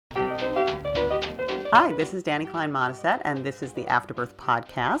Hi, this is Danny Klein-Modisette, and this is the Afterbirth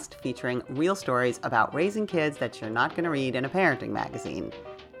podcast featuring real stories about raising kids that you're not going to read in a parenting magazine.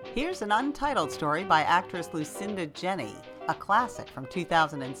 Here's an untitled story by actress Lucinda Jenney, a classic from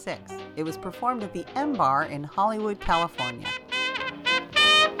 2006. It was performed at the M Bar in Hollywood, California.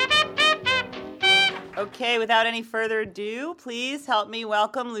 Okay, without any further ado, please help me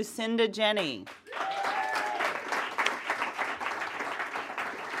welcome Lucinda Jenney.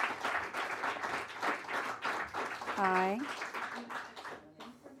 Hi.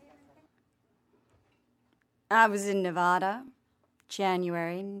 I was in Nevada,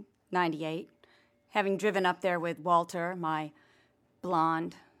 January '98, having driven up there with Walter, my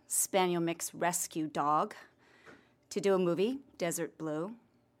blonde spaniel mix rescue dog, to do a movie, Desert Blue,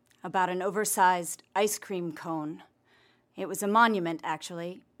 about an oversized ice cream cone. It was a monument,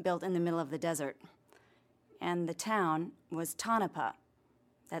 actually, built in the middle of the desert. And the town was Tonopah.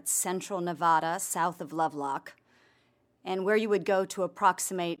 That's central Nevada, south of Lovelock, and where you would go to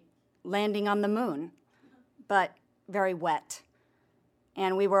approximate landing on the moon, but very wet.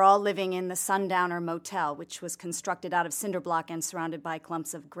 And we were all living in the Sundowner Motel, which was constructed out of cinder block and surrounded by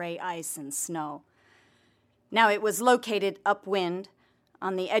clumps of gray ice and snow. Now, it was located upwind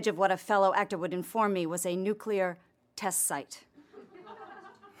on the edge of what a fellow actor would inform me was a nuclear test site.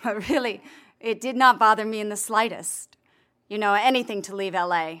 But really, it did not bother me in the slightest. You know, anything to leave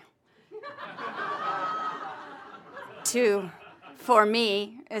L.A. To, for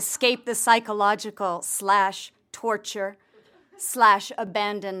me, escape the psychological /torture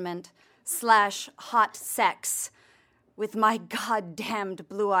 /abandonment /hot sex with my goddamned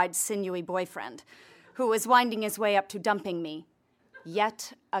blue-eyed sinewy boyfriend who was winding his way up to dumping me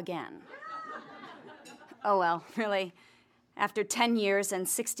yet again. Oh well, really, after 10 years and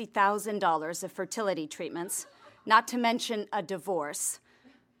 $60,000 of fertility treatments, not to mention a divorce,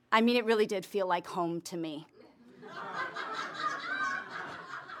 I mean, it really did feel like home to me.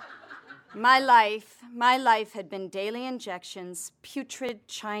 My life had been daily injections, putrid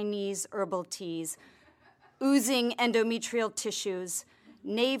Chinese herbal teas, oozing endometrial tissues,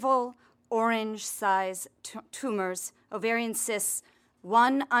 navel orange-size tumors, ovarian cysts,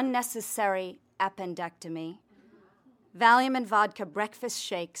 one unnecessary appendectomy, Valium and vodka breakfast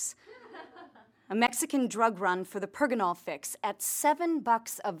shakes, a Mexican drug run for the Pergonal fix at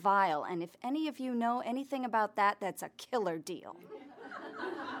 $7 a vial, and if any of you know anything about that, that's a killer deal.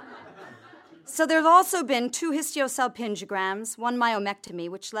 So there've also been 2 histiosalpingograms, 1 myomectomy,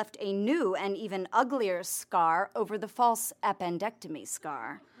 which left a new and even uglier scar over the false appendectomy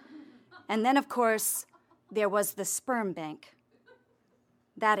scar. And then, of course, there was the sperm bank.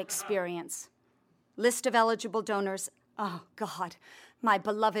 That experience. List of eligible donors. Oh, God, my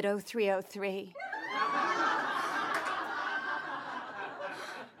beloved 0303.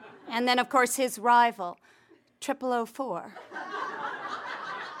 And then, of course, his rival, 0004.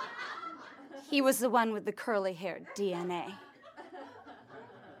 He was the one with the curly-haired DNA.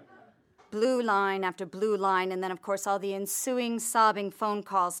 Blue line after blue line, and then, of course, all the ensuing sobbing phone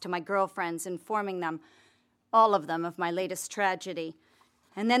calls to my girlfriends informing them, all of them, of my latest tragedy.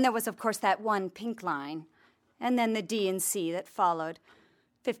 And then there was, of course, that one pink line, and then the D and C that followed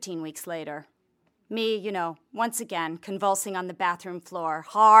 15 weeks later. Me, you know, once again, convulsing on the bathroom floor.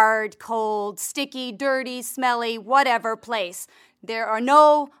 Hard, cold, sticky, dirty, smelly, whatever place. There are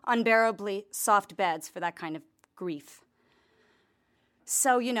no unbearably soft beds for that kind of grief.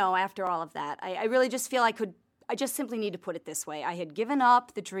 So, you know, after all of that, I really just feel I just simply need to put it this way. I had given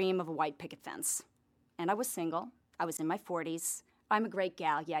up the dream of a white picket fence. And I was single. I was in my 40s. I'm a great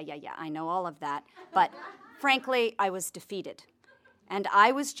gal. Yeah, I know all of that. But frankly, I was defeated. And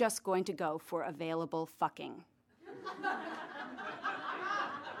I was just going to go for available fucking.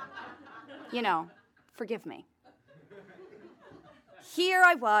 You know, forgive me. Here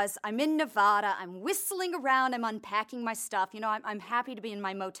I was, I'm in Nevada, I'm whistling around, I'm unpacking my stuff. You know, I'm happy to be in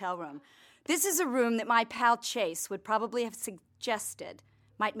my motel room. This is a room that my pal Chase would probably have suggested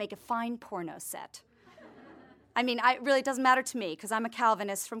might make a fine porno set. I mean, it really doesn't matter to me, because I'm a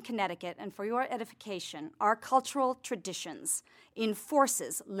Calvinist from Connecticut, and for your edification, our cultural traditions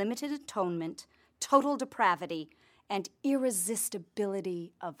enforces limited atonement, total depravity, and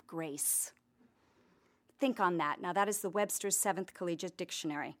irresistibility of grace. Think on that. Now, that is the Webster's 7th Collegiate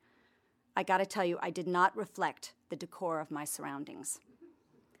Dictionary. I gotta tell you, I did not reflect the decor of my surroundings.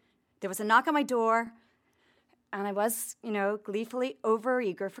 There was a knock on my door, and I was, you know, gleefully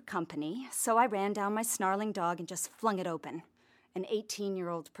overeager for company, so I ran down my snarling dog and just flung it open. An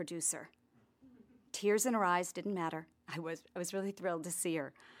 18-year-old producer. Tears in her eyes didn't matter. I was really thrilled to see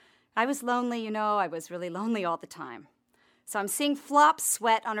her. I was lonely, you know, I was really lonely all the time. So I'm seeing flop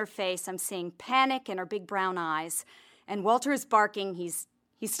sweat on her face. I'm seeing panic in her big brown eyes. And Walter is barking. He's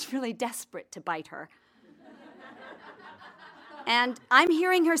really desperate to bite her. And I'm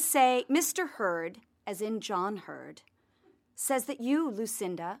hearing her say, Mr. Hurd, as in John Hurd, says that you,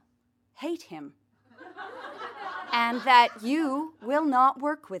 Lucinda, hate him. And that you will not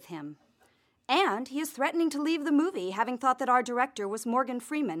work with him. And he is threatening to leave the movie, having thought that our director was Morgan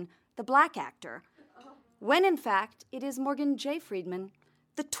Freeman, the black actor, when in fact it is Morgan J. Friedman,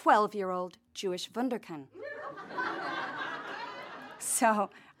 the 12-year-old Jewish wunderkind. So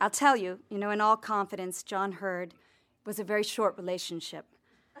I'll tell you, in all confidence, John Hurd was a very short relationship.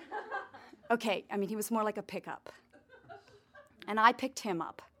 Okay, he was more like a pickup. And I picked him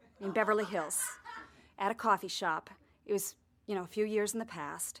up in Beverly Hills at a coffee shop. It was, a few years in the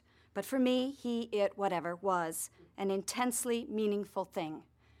past. But for me, it, whatever, was an intensely meaningful thing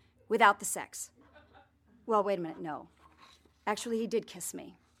without the sex. Well, wait a minute, no. Actually, he did kiss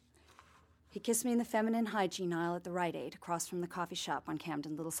me. He kissed me in the feminine hygiene aisle at the Rite Aid across from the coffee shop on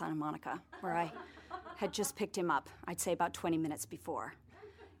Camden, Little Santa Monica, where I had just picked him up, I'd say about 20 minutes before.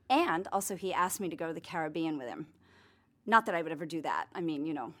 And also he asked me to go to the Caribbean with him. Not that I would ever do that.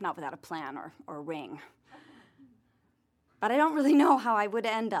 Not without a plan or a ring. But I don't really know how I would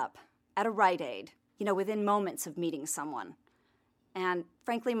end up at a Rite Aid, within moments of meeting someone. And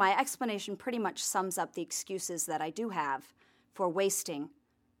frankly, my explanation pretty much sums up the excuses that I do have for wasting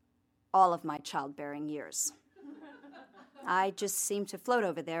all of my childbearing years. I just seem to float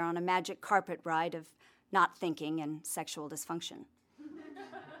over there on a magic carpet ride of not thinking and sexual dysfunction.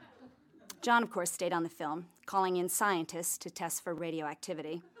 John, of course, stayed on the film, calling in scientists to test for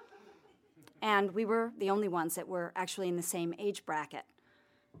radioactivity. And we were the only ones that were actually in the same age bracket.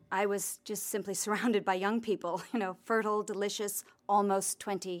 I was just simply surrounded by young people, fertile, delicious, almost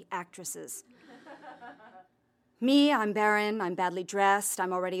 20 actresses. Me, I'm barren, I'm badly dressed,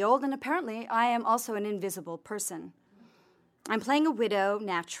 I'm already old, and apparently I am also an invisible person. I'm playing a widow,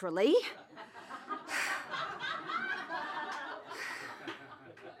 naturally.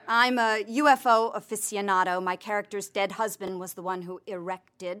 I'm a UFO aficionado. My character's dead husband was the one who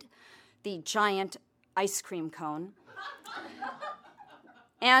erected the giant ice cream cone.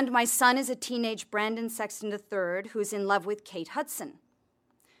 And my son is a teenage Brandon Sexton III who's in love with Kate Hudson.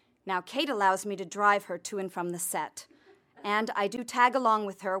 Now, Kate allows me to drive her to and from the set. And I do tag along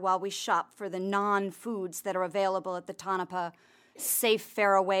with her while we shop for the non-foods that are available at the Tonopah Safe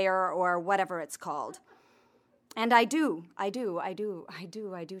Faraware or whatever it's called. And I do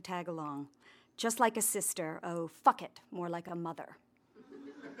tag along. Just like a sister, oh, fuck it, more like a mother.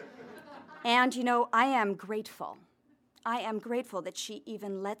 And, I am grateful. I am grateful that she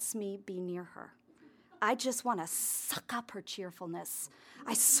even lets me be near her. I just want to suck up her cheerfulness.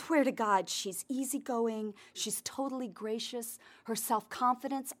 I swear to God, she's easygoing, she's totally gracious. Her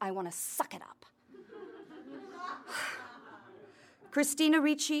self-confidence, I want to suck it up. Christina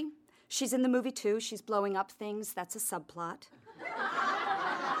Ricci, she's in the movie too. She's blowing up things. That's a subplot.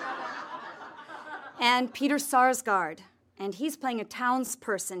 And Peter Sarsgaard, and he's playing a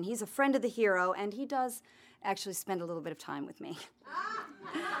townsperson. He's a friend of the hero, and he does actually spend a little bit of time with me.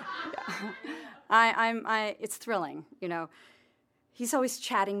 It's thrilling, He's always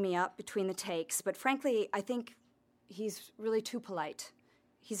chatting me up between the takes, but frankly, I think he's really too polite.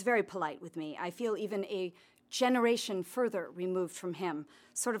 He's very polite with me. I feel even a generation further removed from him,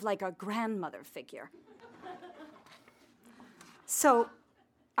 sort of like a grandmother figure. So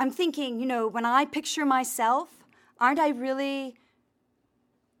I'm thinking, when I picture myself, aren't I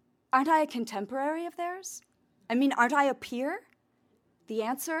a contemporary of theirs? Aren't I a peer? The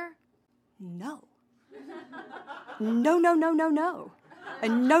answer, no. No, no, no, no, no.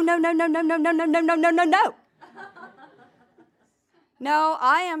 No, no, no, no, no, no, no, no, no, no, no, no, no. No,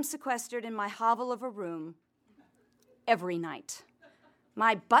 I am sequestered in my hovel of a room every night.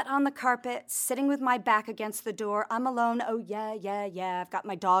 My butt on the carpet, sitting with my back against the door. I'm alone. Oh, yeah. I've got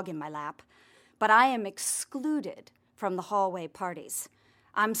my dog in my lap. But I am excluded from the hallway parties.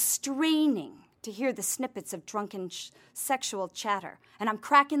 I'm straining to hear the snippets of drunken sexual chatter. And I'm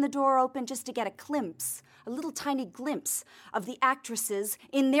cracking the door open just to get a glimpse, a little tiny glimpse of the actresses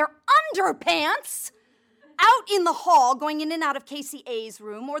in their underpants out in the hall, going in and out of Casey A's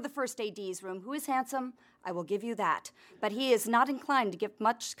room or the first AD's room, who is handsome, I will give you that. But he is not inclined to give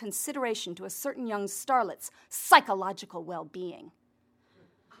much consideration to a certain young starlet's psychological well-being.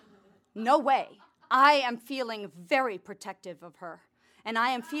 No way. I am feeling very protective of her. And I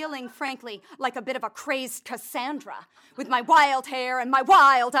am feeling, frankly, like a bit of a crazed Cassandra with my wild hair and my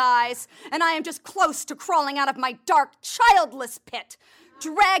wild eyes. And I am just close to crawling out of my dark, childless pit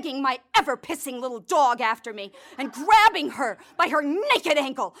dragging my ever-pissing little dog after me and grabbing her by her naked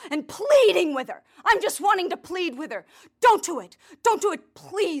ankle and pleading with her. I'm just wanting to plead with her. Don't do it. Don't do it.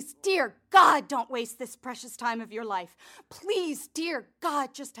 Please, dear God, don't waste this precious time of your life. Please, dear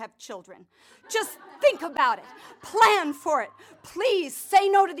God, just have children. Just think about it. Plan for it. Please, say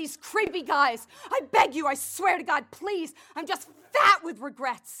no to these creepy guys. I beg you, I swear to God, please. I'm just fat with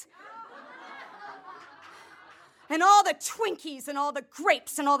regrets. And all the Twinkies and all the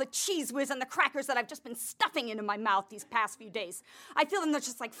grapes and all the Cheese Whiz and the crackers that I've just been stuffing into my mouth these past few days. I feel them, they're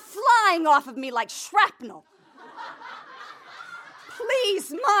just like flying off of me like shrapnel.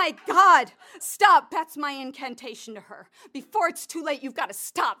 Please, my God, stop. That's my incantation to her. Before it's too late, you've got to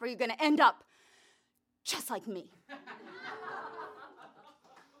stop or you're going to end up just like me.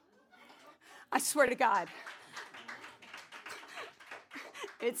 I swear to God.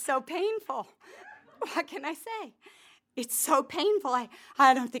 It's so painful. What can I say? It's so painful.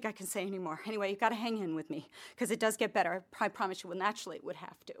 I don't think I can say anymore. Anyway, you've got to hang in with me, because it does get better. I promise you, well, naturally it would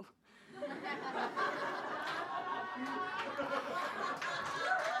have to.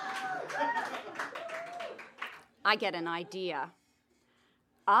 I get an idea.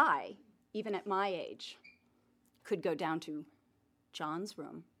 I, even at my age, could go down to John's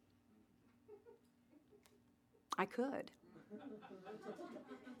room. I could.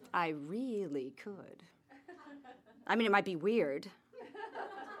 I really could. I mean, it might be weird.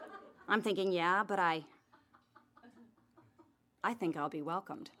 I'm thinking, yeah, but I think I'll be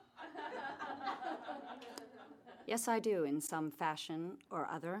welcomed. Yes, I do, in some fashion or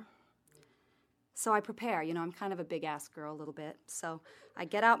other. So I prepare. You know, I'm kind of a big-ass girl a little bit. So I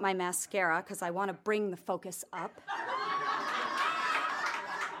get out my mascara because I want to bring the focus up.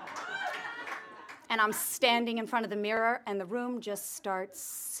 And I'm standing in front of the mirror, and the room just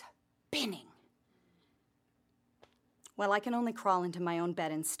starts spinning. Well, I can only crawl into my own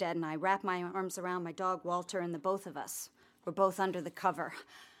bed instead, and I wrap my arms around my dog, Walter, and the both of us. We're both under the cover.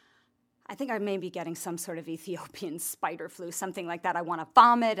 I think I may be getting some sort of Ethiopian spider flu, something like that. I want to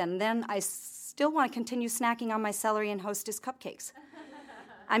vomit, and then I still want to continue snacking on my celery and Hostess cupcakes.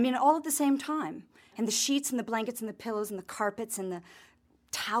 I mean, all at the same time. And the sheets and the blankets and the pillows and the carpets and the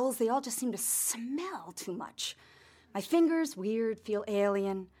towels, they all just seem to smell too much. My fingers, weird, feel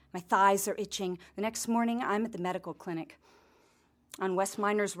alien. My thighs are itching. The next morning, I'm at the medical clinic on West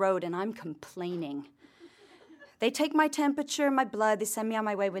Miners Road, and I'm complaining. They take my temperature, my blood, they send me on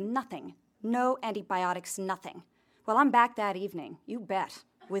my way with nothing. No antibiotics, nothing. Well, I'm back that evening, you bet,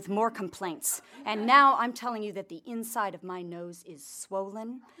 with more complaints. And now I'm telling you that the inside of my nose is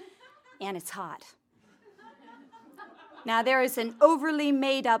swollen, and it's hot. Now, there is an overly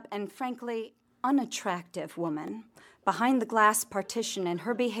made-up and frankly unattractive woman behind the glass partition, and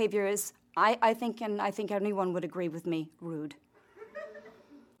her behavior is, I think anyone would agree with me, rude.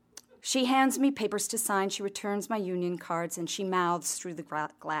 She hands me papers to sign, she returns my union cards, and she mouths through the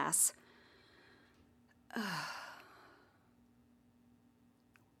glass.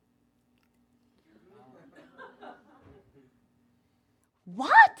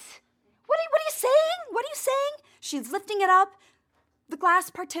 What? What are you saying? What are you saying? She's lifting it up, the glass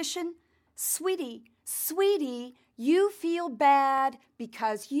partition. Sweetie, you feel bad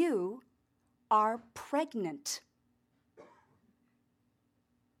because you are pregnant.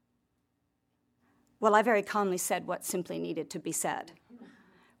 Well, I very calmly said what simply needed to be said.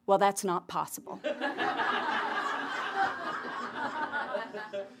 Well, that's not possible.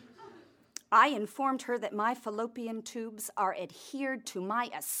 I informed her that my fallopian tubes are adhered to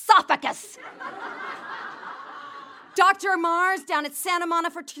my esophagus. Dr. Mars down at Santa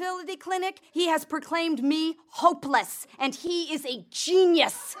Monica Fertility Clinic, he has proclaimed me hopeless, and he is a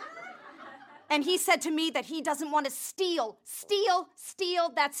genius. And he said to me that he doesn't want to steal,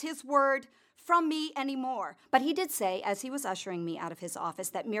 that's his word, from me anymore. But he did say, as he was ushering me out of his office,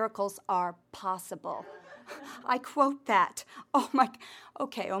 that miracles are possible. I quote that. Oh my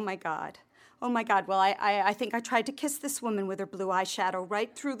God. Well, I think I tried to kiss this woman with her blue eyeshadow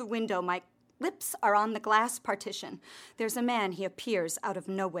right through the window. My lips are on the glass partition. There's a man, he appears out of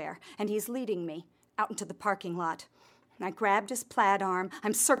nowhere, and he's leading me out into the parking lot. I grabbed his plaid arm.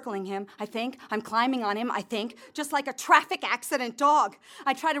 I'm circling him, I think. I'm climbing on him, I think, just like a traffic accident dog.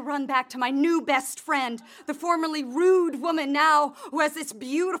 I try to run back to my new best friend, the formerly rude woman now who has this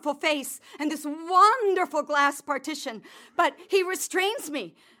beautiful face and this wonderful glass partition. But he restrains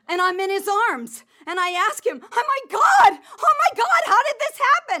me, and I'm in his arms. And I ask him, oh my God, how did this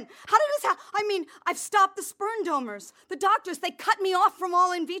happen? I mean, I've stopped the sperm donors. The doctors, they cut me off from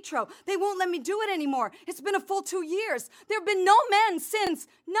all in vitro. They won't let me do it anymore. It's been a full 2 years. There have been no men since.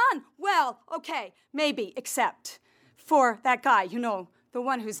 None. Well, okay, maybe, except for that guy, The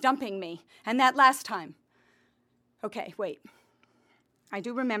one who's dumping me. And that last time. Okay, wait. I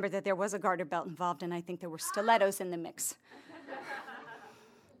do remember that there was a garter belt involved, and I think there were stilettos in the mix.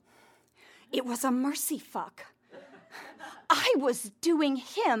 It was a mercy fuck. I was doing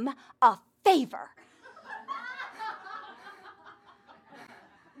him a favor.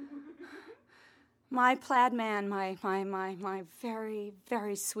 My plaid man, my very,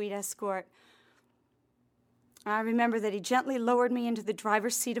 very sweet escort, I remember that he gently lowered me into the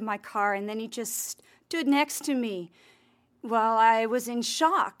driver's seat of my car, and then he just stood next to me while I was in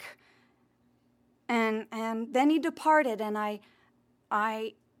shock. And then he departed, and I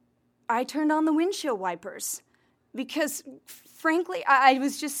turned on the windshield wipers because, frankly, I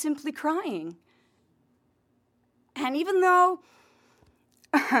was just simply crying. And even though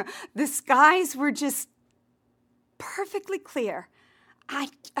the skies were just perfectly clear, I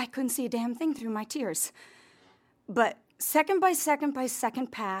couldn't see a damn thing through my tears. But second by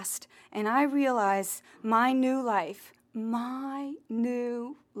second passed, and I realized my new life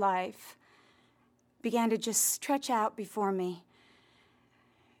began to just stretch out before me.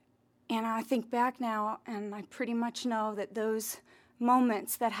 And I think back now, and I pretty much know that those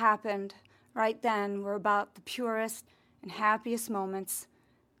moments that happened right then were about the purest and happiest moments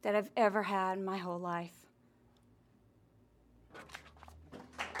that I've ever had in my whole life.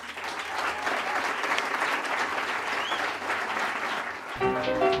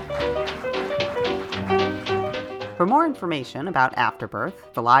 For more information about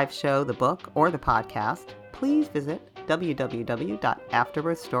Afterbirth, the live show, the book, or the podcast, please visit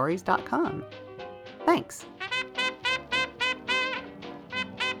www.afterbirthstories.com. Thanks.